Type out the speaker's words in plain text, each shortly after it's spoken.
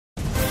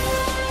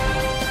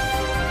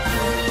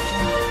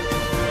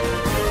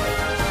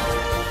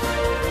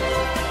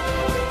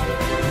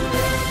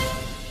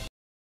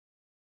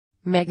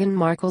Meghan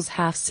Markle's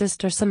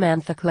half-sister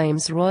Samantha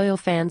claims royal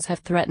fans have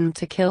threatened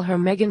to kill her.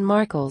 Meghan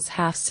Markle's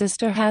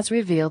half-sister has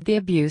revealed the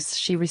abuse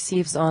she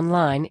receives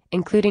online,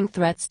 including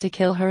threats to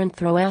kill her and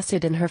throw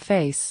acid in her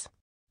face.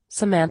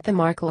 Samantha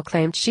Markle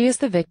claimed she is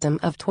the victim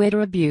of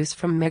Twitter abuse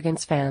from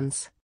Meghan's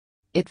fans.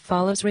 It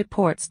follows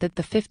reports that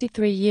the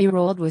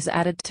 53-year-old was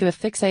added to a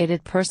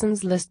fixated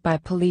persons list by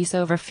police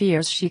over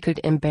fears she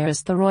could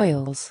embarrass the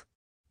royals.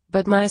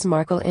 But Ms.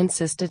 Markle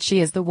insisted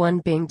she is the one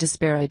being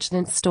disparaged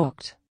and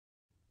stalked.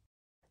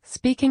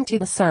 Speaking to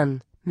The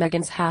Sun,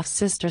 Meghan's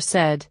half-sister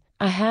said,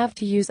 "I have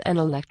to use an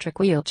electric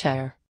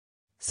wheelchair.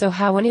 So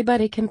how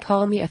anybody can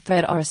call me a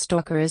threat or a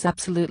stalker is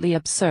absolutely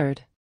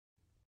absurd.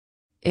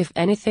 If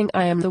anything,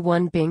 I am the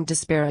one being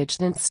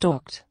disparaged and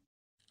stalked.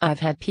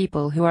 I've had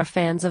people who are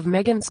fans of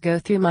Meghan's go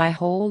through my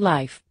whole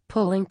life,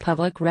 pulling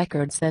public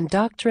records then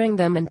doctoring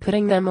them and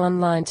putting them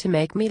online to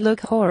make me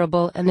look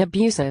horrible and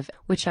abusive,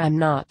 which I'm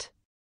not."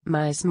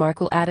 Ms.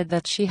 Markle added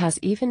that she has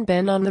even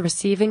been on the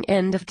receiving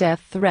end of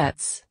death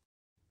threats.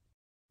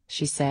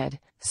 She said,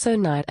 "So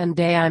night and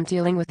day I'm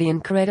dealing with the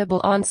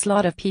incredible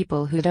onslaught of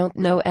people who don't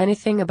know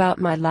anything about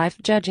my life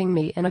judging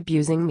me and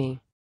abusing me.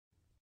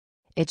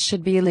 It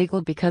should be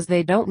illegal because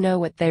they don't know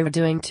what they are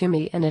doing to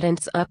me, and it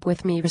ends up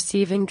with me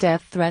receiving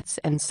death threats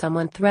and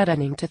someone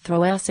threatening to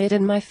throw acid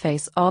in my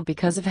face, all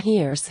because of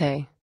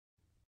hearsay.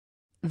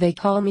 They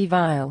call me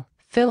vile,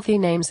 filthy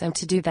names, and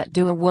to do that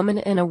to a woman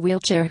in a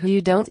wheelchair who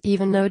you don't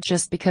even know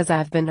just because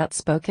I've been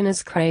outspoken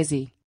is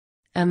crazy."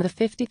 And the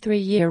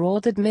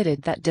 53-year-old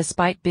admitted that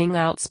despite being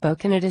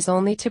outspoken, it is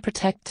only to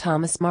protect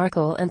Thomas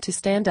Markle and to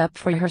stand up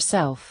for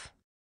herself.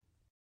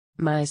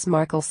 Ms.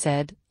 Markle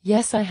said,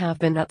 "Yes, I have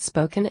been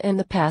outspoken in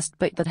the past,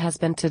 but that has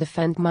been to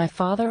defend my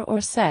father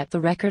or set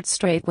the record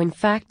straight when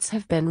facts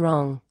have been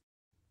wrong.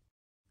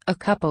 A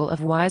couple of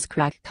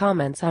wisecrack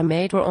comments I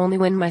made were only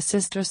when my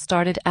sister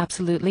started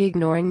absolutely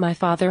ignoring my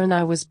father and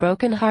I was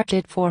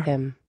broken-hearted for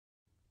him."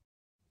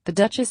 The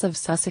Duchess of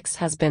Sussex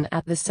has been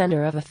at the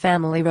center of a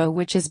family row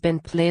which has been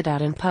played out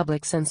in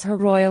public since her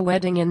royal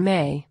wedding in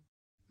May.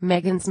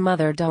 Meghan's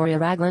mother Doria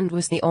Ragland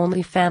was the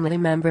only family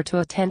member to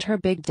attend her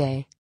big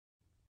day.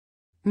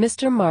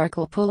 Mr.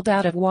 Markle pulled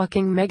out of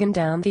walking Meghan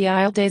down the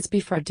aisle days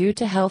before due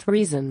to health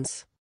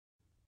reasons.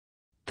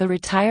 The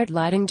retired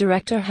lighting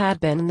director had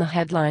been in the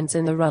headlines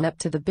in the run-up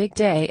to the big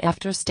day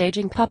after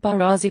staging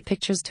paparazzi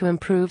pictures to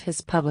improve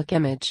his public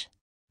image.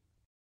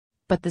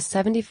 But the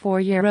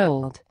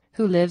 74-year-old,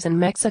 who lives in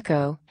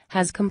Mexico,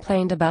 has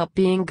complained about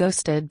being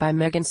ghosted by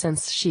Meghan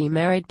since she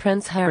married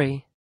Prince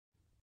Harry.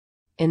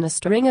 In a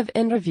string of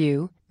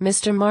interviews,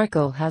 Mr.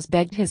 Markle has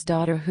begged his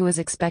daughter, who is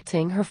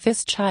expecting her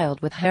fifth child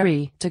with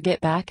Harry, to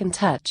get back in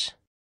touch.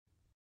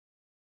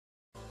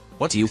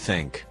 What do you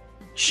think?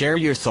 Share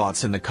your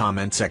thoughts in the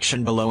comment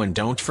section below and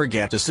don't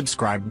forget to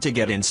subscribe to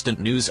get instant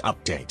news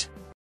update.